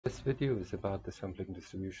This video is about the sampling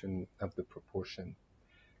distribution of the proportion,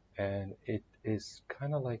 and it is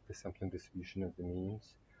kind of like the sampling distribution of the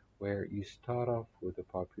means, where you start off with a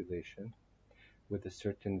population with a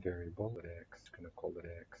certain variable, x, gonna call it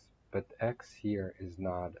x, but x here is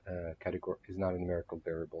not a not a numerical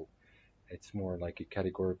variable. It's more like a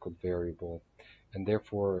categorical variable, and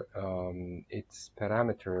therefore its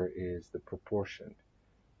parameter is the proportion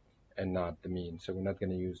and not the mean. So we're not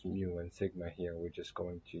going to use mu and sigma here. We're just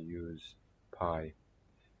going to use pi.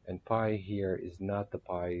 And pi here is not the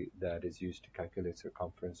pi that is used to calculate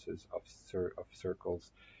circumferences of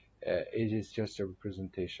circles. It is just a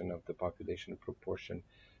representation of the population proportion.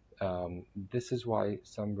 This is why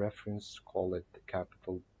some reference call it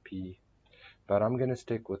capital P, but I'm going to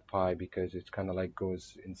stick with pi because it's kind of like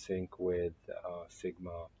goes in sync with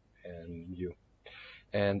sigma and mu.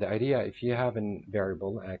 And the idea, if you have a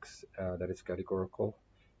variable x that is categorical,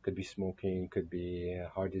 could be smoking, could be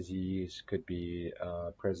heart disease, could be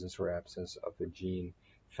presence or absence of a gene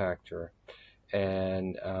factor,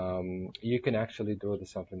 and you can actually do the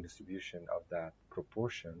sampling distribution of that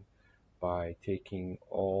proportion by taking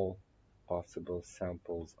all possible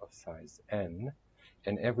samples of size n,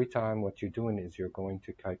 and every time what you're doing is you're going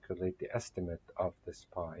to calculate the estimate of this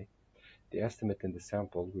pi. The estimate in the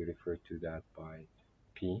sample, we refer to that by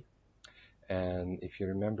P. And if you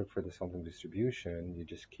remember, for the sampling distribution, you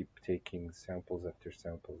just keep taking samples after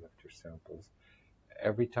samples after samples.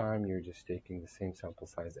 Every time you're just taking the same sample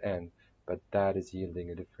size n, but that is yielding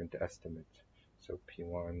a different estimate. So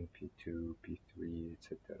P1, P2, P3,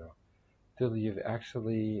 etc. Till you've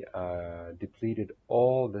actually depleted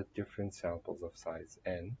all the different samples of size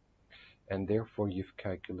n, and therefore you've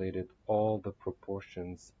calculated all the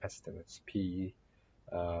proportions estimates P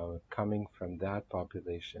coming from that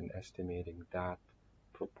population, estimating that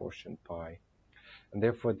proportion pi. And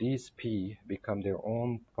therefore these P become their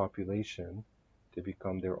own population. They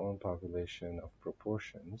become their own population of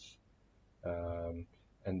proportions,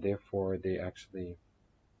 and therefore they actually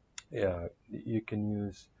you can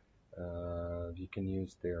use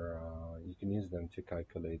them to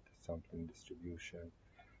calculate the sampling distribution.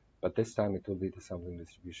 But this time it will be the sampling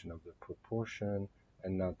distribution of the proportion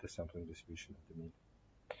and not the sampling distribution of the mean.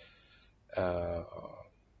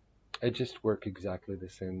 It just works exactly the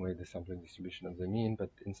same way, the sampling distribution of the mean, but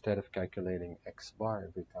instead of calculating x bar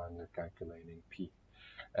every time, you're calculating p.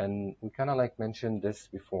 And we kind of like mentioned this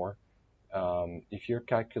before. If you're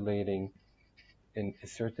calculating in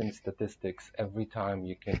certain statistics, every time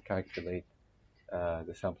you can calculate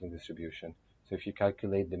the sampling distribution. So if you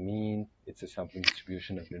calculate the mean, it's a sampling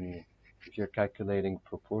distribution of the mean. If you're calculating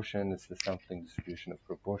proportion, it's the sampling distribution of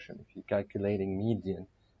proportion. If you're calculating median,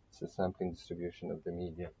 it's the sampling distribution of the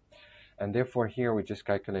median. And therefore here we're just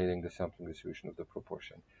calculating the sampling distribution of the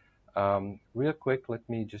proportion. Real quick, let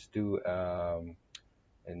me just do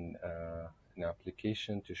an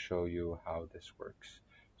application to show you how this works.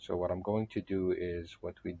 So what I'm going to do is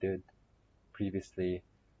what we did previously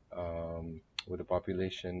with a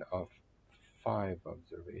population of 5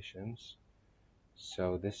 observations.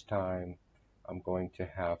 So this time I'm going to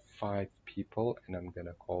have 5 people, and I'm going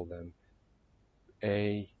to call them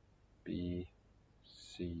A, B,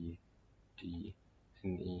 C, D,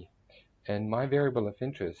 and E. And my variable of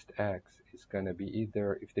interest, x, is going to be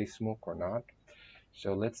either if they smoke or not.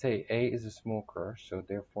 So let's say A is a smoker, so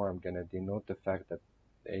therefore I'm going to denote the fact that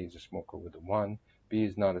A is a smoker with a 1. B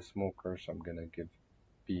is not a smoker, so I'm going to give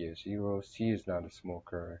B a 0. C is not a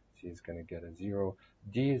smoker, C is going to get a 0.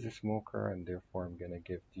 D is a smoker, and therefore I'm going to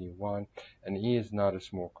give D 1. And E is not a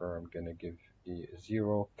smoker, I'm going to give E a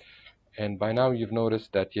 0. And by now you've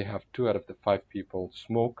noticed that you have 2 out of the 5 people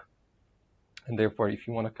smoke, and therefore if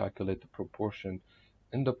you want to calculate the proportion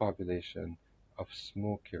in the population of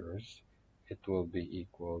smokers, it will be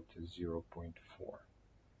equal to 0.4.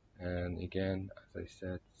 And again, as I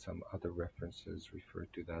said, some other references refer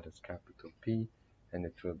to that as capital P, and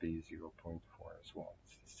it will be 0.4 as well.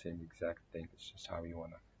 It's the same exact thing, it's just how you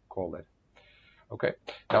want to call it. Okay,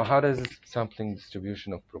 now how does sampling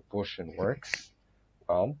distribution of proportion works?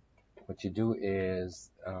 Well, what you do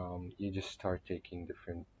is you just start taking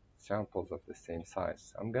different samples of the same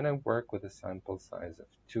size. I'm going to work with a sample size of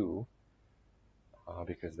 2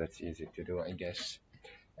 because that's easy to do, I guess.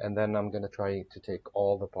 And then I'm going to try to take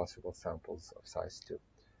all the possible samples of size 2.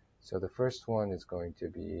 So the first one is going to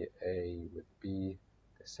be A with B.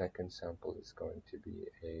 The second sample is going to be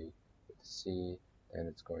A with C. And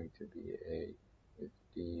it's going to be A with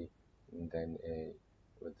D. And then A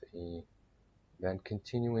with E. Then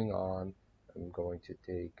continuing on, I'm going to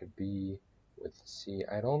take B with C.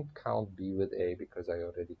 I don't count B with A because I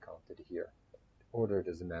already counted here. Order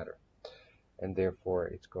doesn't matter. and therefore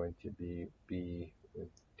it's going to be B with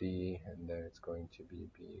D, and then it's going to be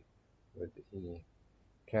B with E.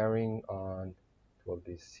 Carrying on, it will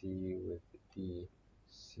be C with D,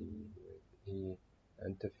 C with E,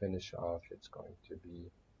 and to finish off, it's going to be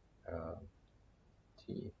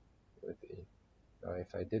T with E. Now,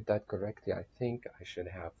 if I did that correctly, I think I should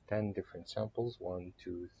have 10 different samples. 1,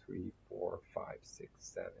 2, 3, 4, 5, 6,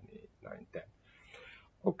 7, 8, 9, 10.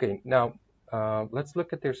 Okay, now let's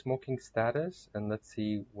look at their smoking status and let's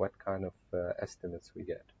see what kind of estimates we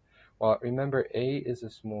get. Well, remember, A is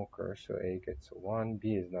a smoker, so A gets a 1.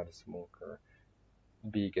 B is not a smoker,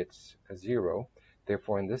 B gets a 0.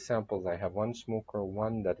 Therefore, in this sample, I have one smoker,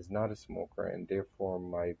 one that is not a smoker, and therefore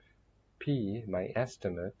my P, my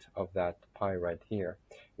estimate of that pi right here,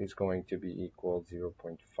 is going to be equal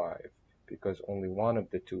 0.5 because only one of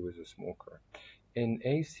the two is a smoker. In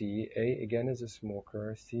AC, A again is a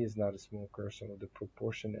smoker, C is not a smoker, so the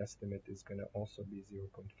proportion estimate is going to also be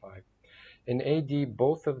 0.5. In AD,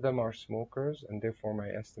 both of them are smokers, and therefore my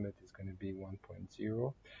estimate is going to be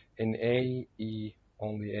 1.0. In AE,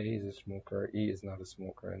 only A is a smoker, E is not a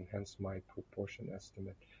smoker, and hence my proportion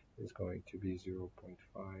estimate is going to be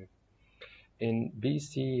 0.5. In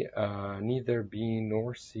BC, neither B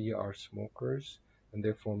nor C are smokers, and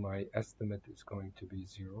therefore my estimate is going to be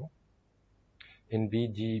 0. In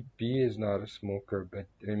BD, B is not a smoker, but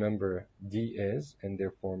remember D is, and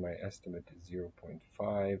therefore my estimate is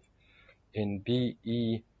 0.5. In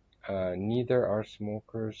BE, neither are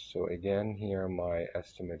smokers, so again here my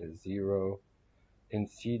estimate is 0. In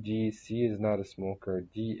CD, C is not a smoker,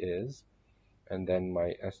 D is, and then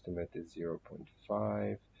my estimate is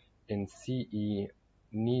 0.5. In CE,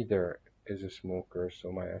 neither is a smoker,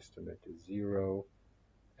 so my estimate is 0.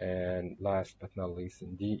 And last but not least,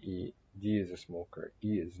 in DE, D is a smoker,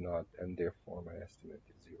 E is not, and therefore my estimate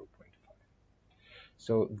is 0.5.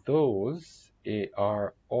 So those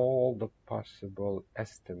are all the possible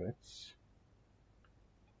estimates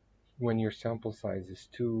when your sample size is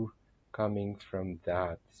 2 coming from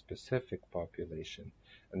that specific population,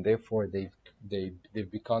 and therefore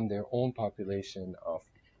they've become their own population of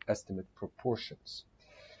estimate proportions.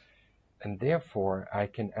 And therefore I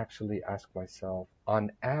can actually ask myself,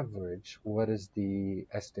 on average, what is the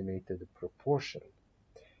estimated proportion?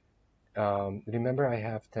 Remember, I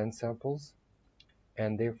have 10 samples,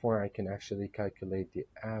 and therefore I can actually calculate the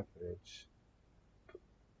average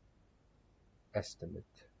estimate,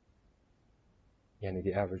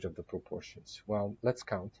 the average of the proportions. Well, let's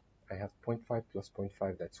count. I have 0.5 plus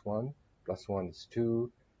 0.5, that's 1, plus 1 is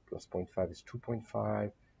 2, plus 0.5 is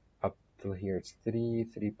 2.5, up till here it's 3,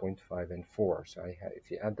 3.5, and 4. So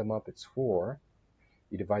if you add them up, it's 4.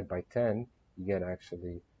 You divide by 10, you get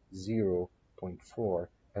actually 0.4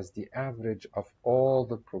 as the average of all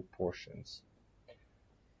the proportions.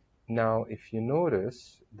 Now, if you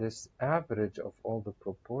notice, this average of all the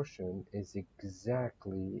proportion is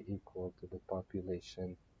exactly equal to the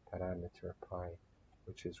population parameter pi,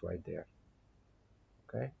 which is right there.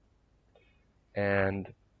 Okay?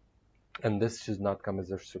 And this should not come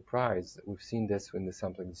as a surprise. We've seen this in the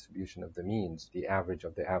sampling distribution of the means. The average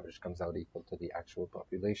of the average comes out equal to the actual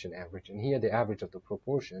population average. And here the average of the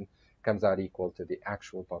proportion comes out equal to the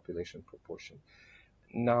actual population proportion.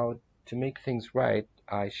 Now, to make things right,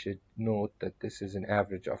 I should note that this is an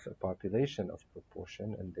average of a population of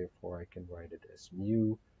proportion, and therefore I can write it as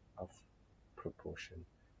mu of proportion,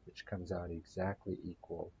 which comes out exactly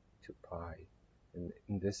equal to pi. And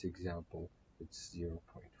in this example, it's 0.4.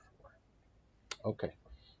 Okay,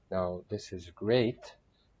 now this is great.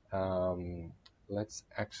 Let's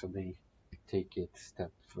actually take it a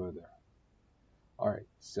step further. All right,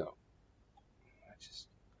 so let's just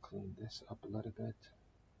clean this up a little bit.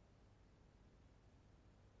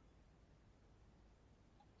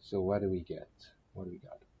 So what do we get? What do we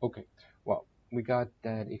got? Okay, well, we got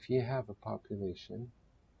that if you have a population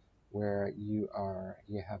where you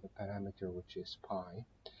have a parameter which is pi,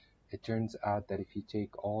 it turns out that if you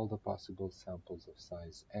take all the possible samples of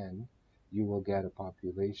size n, you will get a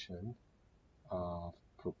population of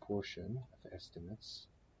proportion of estimates.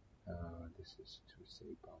 This is to say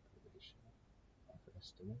population of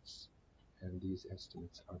estimates, and these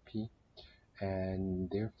estimates are p. And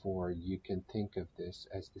therefore you can think of this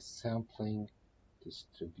as the sampling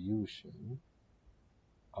distribution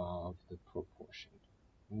of the proportion,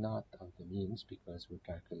 not of the means, because we're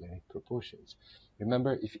calculating proportions.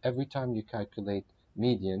 Remember, if every time you calculate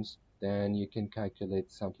medians, then you can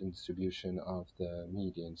calculate sampling distribution of the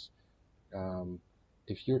medians.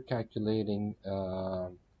 If you're calculating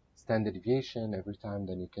standard deviation every time,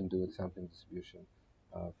 then you can do a sampling distribution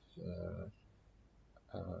of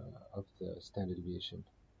the standard deviation.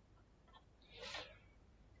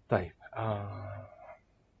 طيب.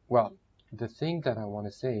 Well, the thing that I want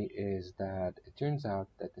to say is that it turns out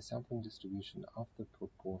that the sampling distribution of the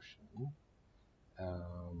proportion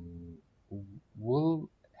um, will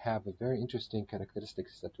have a very interesting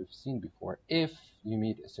characteristics that we've seen before if you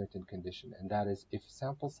meet a certain condition, and that is if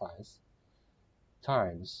sample size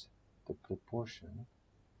times the proportion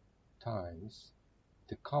times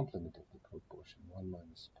the complement of the proportion, 1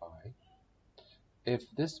 minus pi. If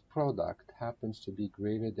this product happens to be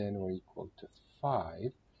greater than or equal to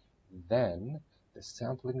 5, then the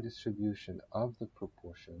sampling distribution of the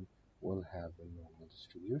proportion will have a normal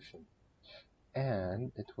distribution.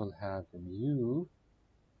 And it will have a mu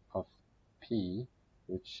of p,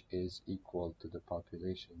 which is equal to the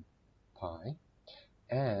population pi.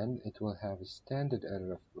 And it will have a standard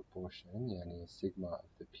error of proportion, yani a sigma of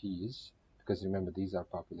the p's, because remember these are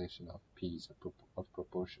population of p's of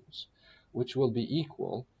proportions, which will be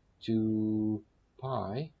equal to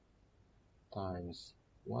pi times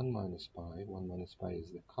 1 minus pi. 1 minus pi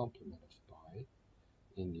is the complement of pi,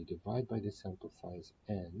 and you divide by the sample size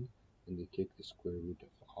n, and you take the square root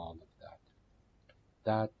of all of that.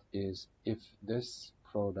 That is if this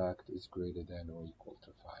product is greater than or equal to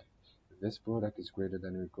 5. If this product is greater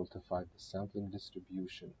than or equal to 5, the sampling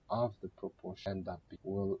distribution of the proportion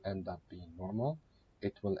will end up being normal.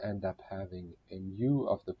 It will end up having a mu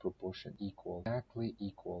of the proportion exactly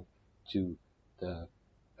equal to the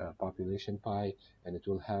population pi, and it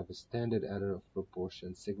will have a standard error of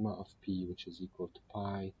proportion sigma of p, which is equal to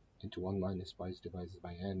pi into 1 minus pi divided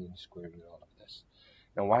by n, and you square root all of this.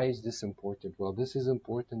 Now, why is this important? Well, this is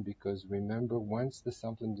important because remember, once the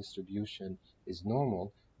sampling distribution is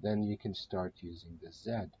normal, then you can start using the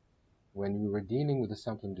z. When we were dealing with the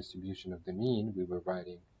sampling distribution of the mean, we were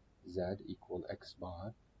writing z equal x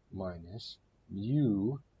bar minus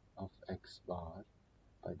mu of x bar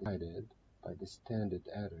divided by the standard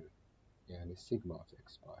error, and sigma of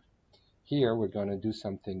x bar. Here, we're going to do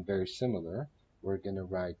something very similar. We're going to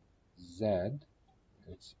write z,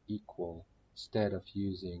 it's equal, instead of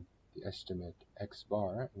using the estimate x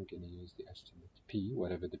bar, I'm going to use the estimate p,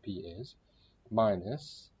 whatever the p is,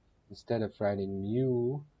 minus, instead of writing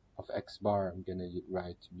mu of x bar, I'm going to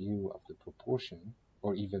write mu of the proportion,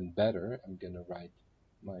 or even better, I'm going to write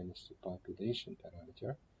minus the population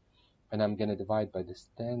parameter, and I'm going to divide by the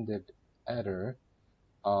standard error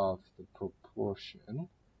of the proportion,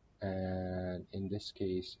 and in this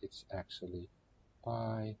case, it's actually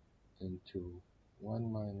pi into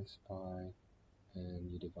 1 minus pi,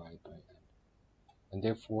 and you divide by n. And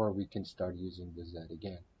therefore, we can start using the z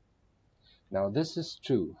again. Now, this is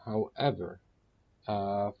true. However,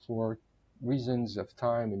 for reasons of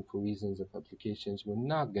time and for reasons of applications, we're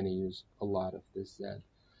not going to use a lot of this z.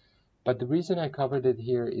 But the reason I covered it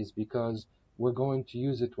here is because we're going to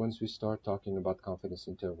use it once we start talking about confidence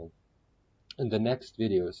interval. In the next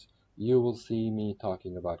videos, you will see me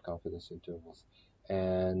talking about confidence intervals.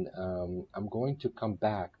 And I'm going to come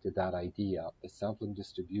back to that idea of the sampling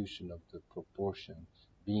distribution of the proportion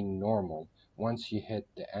being normal once you hit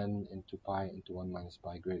the n into pi into 1 minus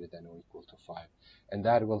pi greater than or equal to 5. And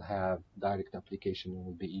that will have direct application, and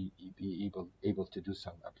we'll be able to do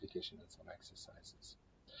some application and some exercises.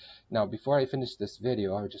 Now, before I finish this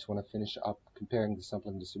video, I just want to finish up comparing the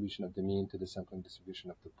sampling distribution of the mean to the sampling distribution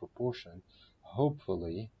of the proportion,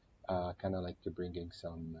 hopefully kind of like bringing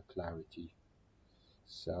some clarity.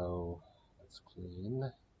 So let's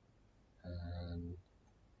clean, and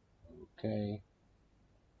okay.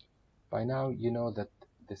 By now, you know that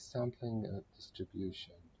the sampling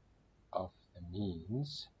distribution of the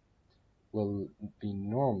means will be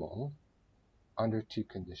normal under two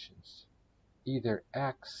conditions. Either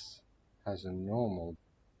x has a normal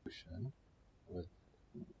distribution with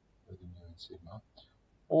mu and sigma,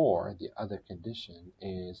 or the other condition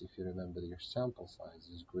is, if you remember, your sample size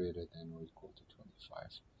is greater than or equal to 25.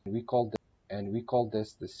 And we call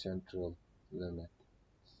this the central limit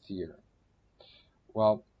theorem.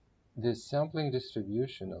 Well, the sampling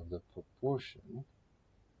distribution of the proportion,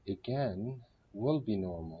 again, will be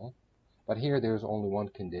normal, but here there's only one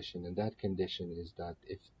condition, and that condition is that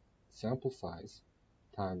if sample size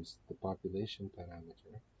times the population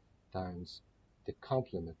parameter times the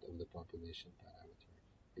complement of the population parameter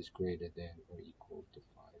is greater than or equal to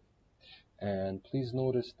 5. And please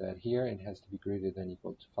notice that here it has to be greater than or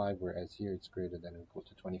equal to 5, whereas here it's greater than or equal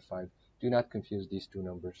to 25. Do not confuse these two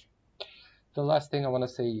numbers. The last thing I want to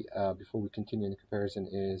say before we continue in the comparison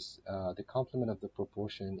is the complement of the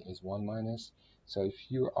proportion is 1 minus. So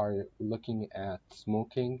if you are looking at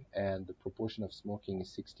smoking and the proportion of smoking is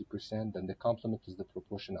 60%, then the complement is the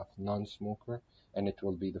proportion of non-smoker, and it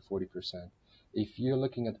will be the 40%. If you're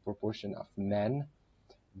looking at the proportion of men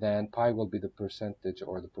then pi will be the percentage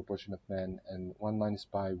or the proportion of men, and 1 minus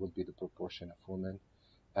pi will be the proportion of women.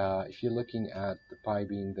 If you're looking at the pi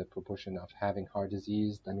being the proportion of having heart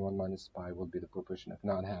disease, then 1 minus pi will be the proportion of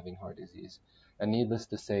not having heart disease. And needless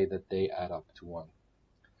to say that they add up to 1.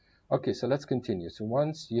 Okay, so let's continue. So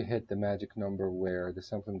once you hit the magic number where the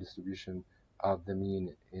sampling distribution of the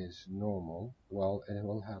mean is normal, well, it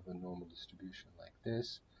will have a normal distribution like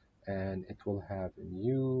this, and it will have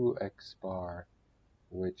mu x bar,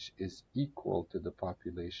 which is equal to the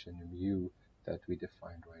population mu that we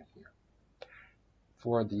defined right here.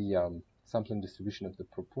 For the sampling distribution of the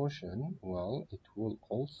proportion, well, it will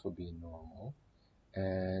also be normal,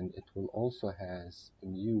 and it will also has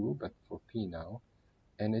mu, but for p now,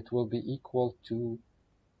 and it will be equal to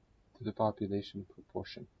the population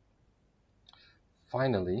proportion.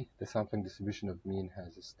 Finally, the sampling distribution of mean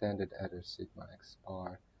has a standard error sigma x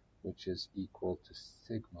bar, which is equal to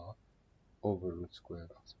sigma over root square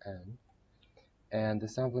of n. And the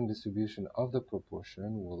sampling distribution of the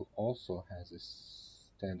proportion will also has a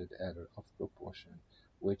standard error of proportion,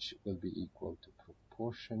 which will be equal to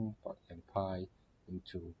proportion and pi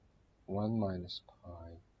into 1 minus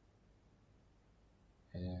pi,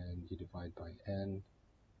 and you divide by n,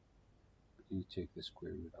 you take the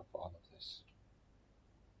square root of all of this.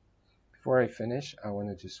 Before I finish, I want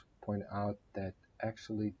to just point out that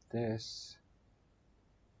actually this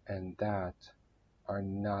and that are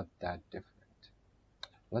not that different.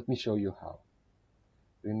 Let me show you how.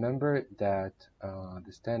 Remember that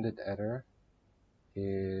the standard error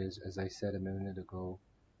is, as I said a minute ago,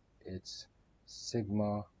 it's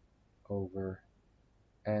sigma over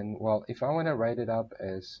n. Well, if I want to write it up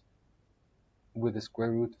as with the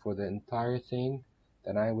square root for the entire thing,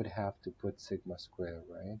 then I would have to put sigma square,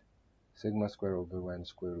 right? Sigma square over 1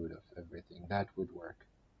 square root of everything. That would work.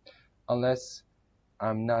 Unless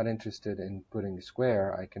I'm not interested in putting a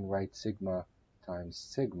square, I can write sigma times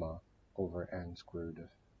sigma over n square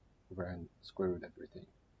root everything.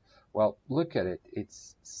 Well, look at it.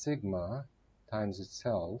 It's sigma times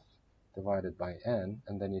itself divided by n,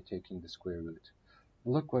 and then you're taking the square root.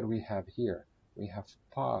 Look what we have here. We have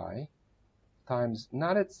pi times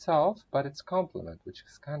not itself, but its complement, which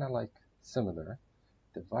is kind of like similar,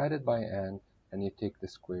 divided by n, and you take the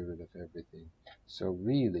square root of everything. So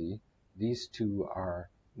really, these two are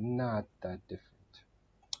not that different.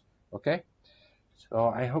 Okay? So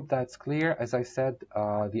I hope that's clear. As I said,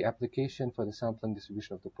 the application for the sampling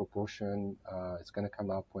distribution of the proportion is going to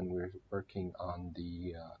come up when we're working on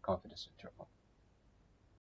the confidence interval.